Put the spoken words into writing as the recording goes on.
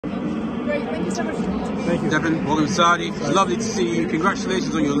you so much. Thank you. Devin, welcome to Saudi. It's lovely to see you.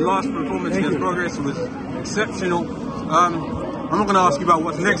 Congratulations on your last performance against Progress. It was exceptional. I'm not going to ask you about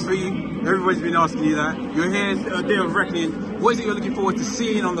what's next for you. Everybody's been asking you that. You're here, a day of reckoning. What is it you're looking forward to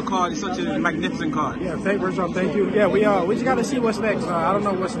seeing on the card? It's such a magnificent card. Yeah, first off, thank you. Yeah, we just got to see what's next. I don't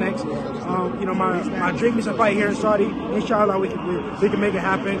know what's next. You know, my dream is to fight here in Saudi. Inshallah, we can make it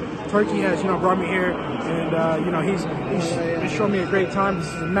happen. Turkey has, you know, brought me here, and you know, he's shown me a great time. This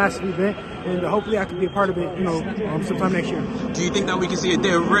is a massive event, and hopefully I can be a part of it, you know, sometime next year. Do you think that we can see a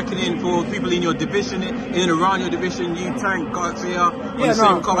day of reckoning for people in your division, in and around your division? You tank Garcia on the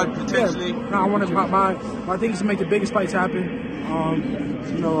same card potentially. Yeah. No, I want to. My thing is to make the biggest fights happen.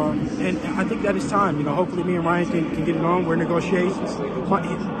 You know, and I think that is time. You know, hopefully me and Ryan can get it on. We're in negotiations.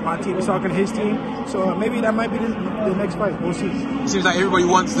 My team is talking to his team, so maybe that might be the next fight. We'll see. It seems like everybody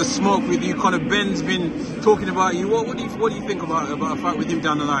wants the smoke with you. Conor Benn's been talking about you. What do you think about a fight with him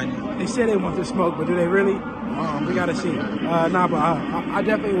down the line? They say they want the smoke, but do they really? We gotta see. Nah, but I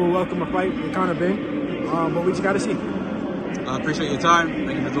definitely will welcome a fight with Conor Benn. But we just gotta see. I appreciate your time.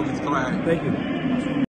 Thank you for talking to FightHype. Thank you.